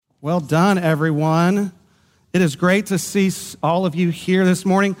Well done, everyone. It is great to see all of you here this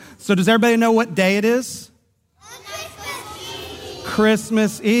morning. So does everybody know what day it is?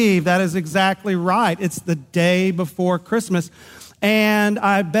 Christmas Eve. That is exactly right. It's the day before Christmas. And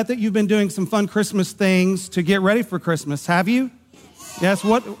I bet that you've been doing some fun Christmas things to get ready for Christmas. Have you? Yes.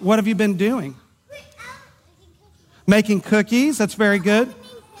 What have you been doing? Making cookies. That's very good.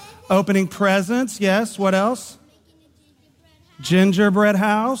 Opening presents. Yes. What else? Gingerbread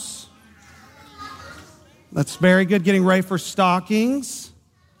house. That's very good. Getting ready for stockings.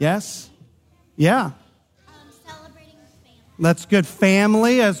 Yes. Yeah. Celebrating with family. That's good.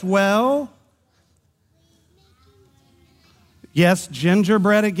 Family as well. Yes,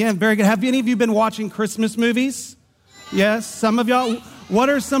 gingerbread again. Very good. Have any of you been watching Christmas movies? Yes. Some of y'all. What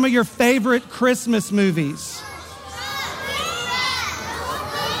are some of your favorite Christmas movies?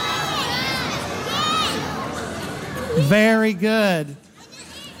 Very good.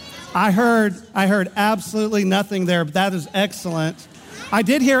 I heard absolutely nothing there, but that is excellent. I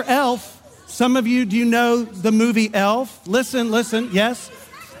did hear Elf. Some of you, do you know the movie Elf? Listen, yes.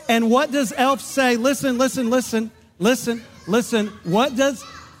 And what does Elf say? Listen.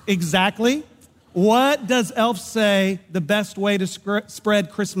 What does Elf say the best way to spread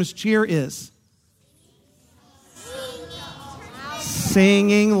Christmas cheer is?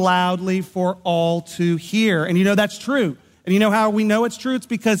 Singing loudly for all to hear. And you know that's true. And you know how we know it's true? It's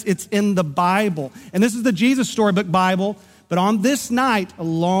because it's in the Bible. And this is the Jesus Storybook Bible. But on this night, a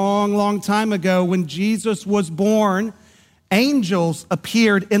long, long time ago, when Jesus was born, angels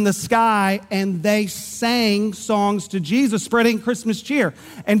appeared in the sky and they sang songs to Jesus, spreading Christmas cheer.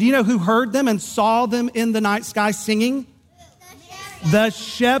 And do you know who heard them and saw them in the night sky singing? The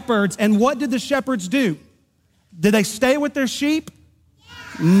shepherds. And what did the shepherds do? Did they stay with their sheep?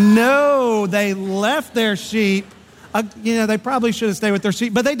 No, they left their sheep. They probably should have stayed with their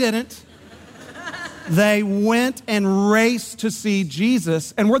sheep, but they didn't. They went and raced to see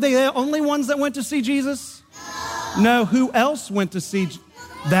Jesus. And were they the only ones that went to see Jesus? No, who else went to see?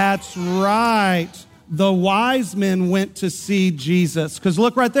 That's right. The wise men went to see Jesus. Because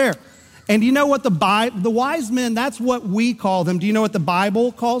look right there. And do you know what the wise men, that's what we call them. Do you know what the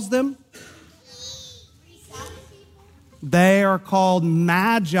Bible calls them? They are called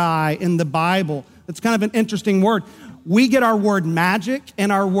magi in the Bible. It's kind of an interesting word. We get our word magic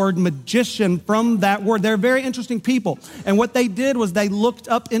and our word magician from that word. They're very interesting people. And what they did was they looked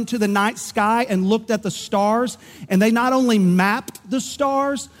up into the night sky and looked at the stars. And they not only mapped the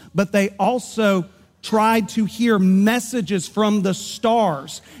stars, but they also tried to hear messages from the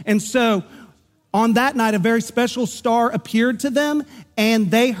stars. And so on that night, a very special star appeared to them. And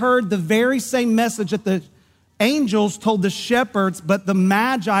they heard the very same message that the angels told the shepherds, but the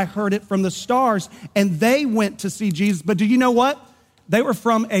magi heard it from the stars, and they went to see Jesus. But do you know what? They were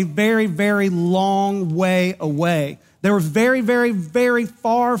from a very, very long way away. They were very, very, very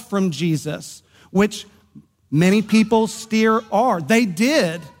far from Jesus, which many people still are. They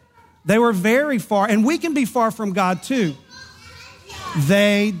did. They were very far, and we can be far from God too.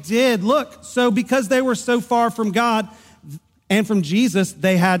 They did. Look, so because they were so far from God and from Jesus,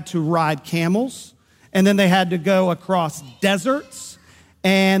 they had to ride camels. And then they had to go across deserts,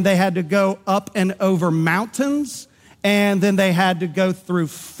 and they had to go up and over mountains, and then they had to go through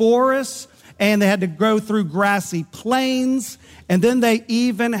forests, and they had to go through grassy plains, and then they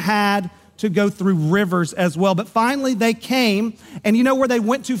even had to go through rivers as well. But finally they came, and you know where they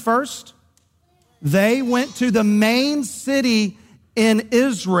went to first? They went to the main city in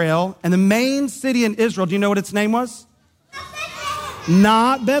Israel, and the main city in Israel, do you know what its name was?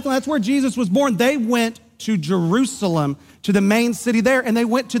 Not Bethlehem. That's where Jesus was born. They went to Jerusalem, to the main city there, and they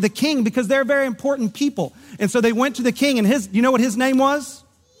went to the king because they're very important people. And so they went to the king, and you know what his name was?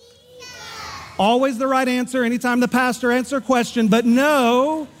 Always the right answer anytime the pastor answers a question. But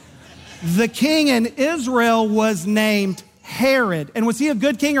no, the king in Israel was named Herod. And was he a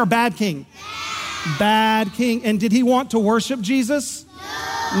good king or bad king? Bad king. And did he want to worship Jesus?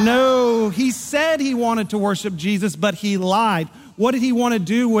 No. He said he wanted to worship Jesus, but he lied. What did he want to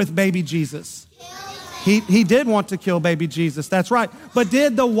do with baby Jesus? He did want to kill baby Jesus. That's right. But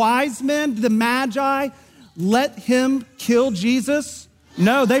did the wise men, the magi, let him kill Jesus?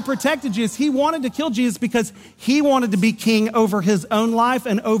 No, they protected Jesus. He wanted to kill Jesus because he wanted to be king over his own life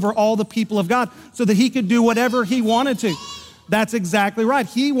and over all the people of God so that he could do whatever he wanted to. That's exactly right.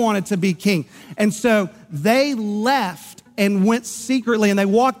 He wanted to be king. And so they left and went secretly, and they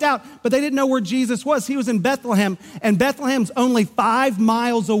walked out, but they didn't know where Jesus was. He was in Bethlehem, and Bethlehem's only 5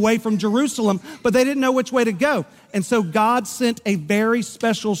 miles away from Jerusalem, but they didn't know which way to go. And so God sent a very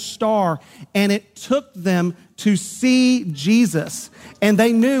special star, and it took them to see Jesus. And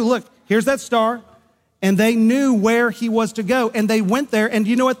they knew, look, here's that star, and they knew where he was to go. And they went there, and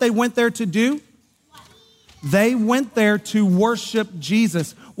you know what they went there to do? They went there to worship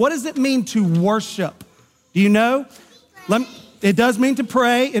Jesus. What does it mean to worship? Do you know? It does mean to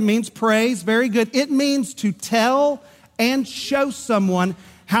pray. It means praise. Very good. It means to tell and show someone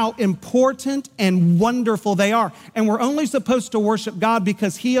how important and wonderful they are. And we're only supposed to worship God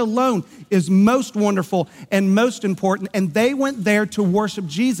because he alone is most wonderful and most important. And they went there to worship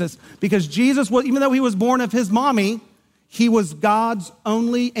Jesus because Jesus, even though he was born of his mommy, he was God's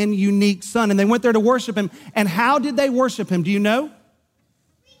only and unique son. And they went there to worship him. And how did they worship him? Do you know?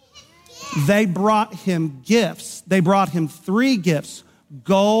 They brought him gifts. They brought him 3 gifts: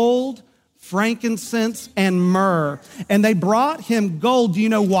 gold, frankincense, and myrrh. And they brought him gold. Do you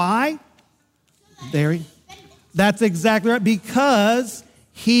know why? That's exactly right. Because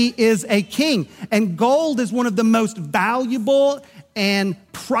he is a king. And gold is one of the most valuable and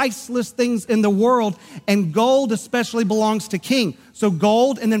priceless things in the world. And gold especially belongs to king. So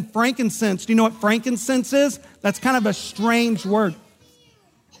gold and then frankincense. Do you know what frankincense is? That's kind of a strange word.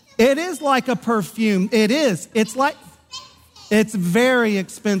 It is like a perfume. It is. It's very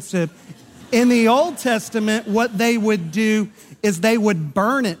expensive. In the Old Testament, what they would do is they would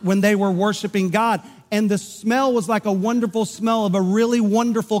burn it when they were worshiping God. And the smell was like a wonderful smell of a really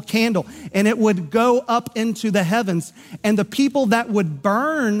wonderful candle. And it would go up into the heavens. And the people that would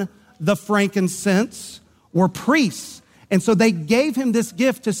burn the frankincense were priests. And so they gave him this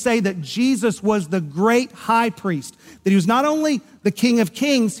gift to say that Jesus was the great high priest. That he was not only the King of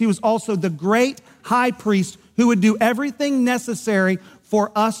Kings, he was also the great high priest who would do everything necessary for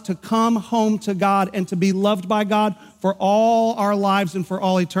us to come home to God and to be loved by God for all our lives and for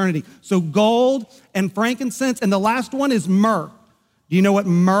all eternity. So gold and frankincense. And the last one is myrrh. Do you know what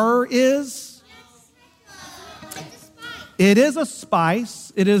myrrh is? It is a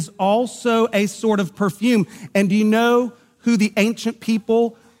spice. It is also a sort of perfume. And do you know who the ancient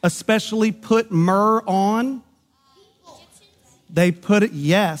people especially put myrrh on? They put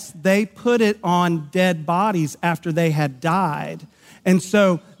it on dead bodies after they had died. And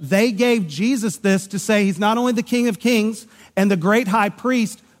so they gave Jesus this to say he's not only the King of Kings and the great high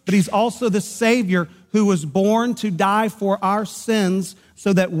priest, but he's also the Savior who was born to die for our sins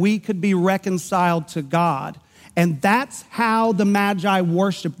so that we could be reconciled to God. And that's how the Magi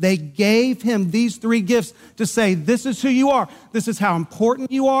worshiped. They gave him these 3 gifts to say, this is who you are. This is how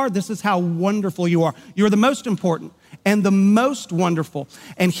important you are. This is how wonderful you are. You're the most important and the most wonderful.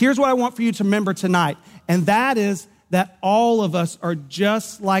 And here's what I want for you to remember tonight. And that is that all of us are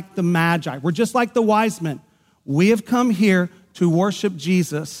just like the Magi. We're just like the wise men. We have come here to worship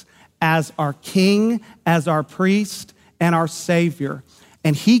Jesus as our King, as our priest, and our Savior.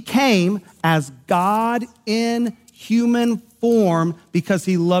 And he came as God in human form because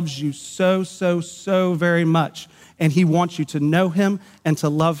he loves you so, so, so very much. And he wants you to know him and to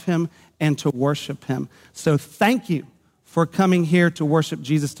love him and to worship him. So thank you for coming here to worship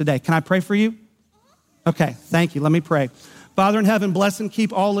Jesus today. Can I pray for you? Okay, thank you. Let me pray. Father in heaven, bless and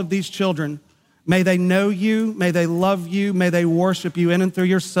keep all of these children. May they know you, may they love you, may they worship you in and through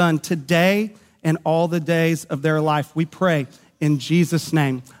your Son today and all the days of their life. We pray in Jesus'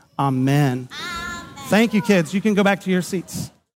 name, amen. Thank you, kids. You can go back to your seats.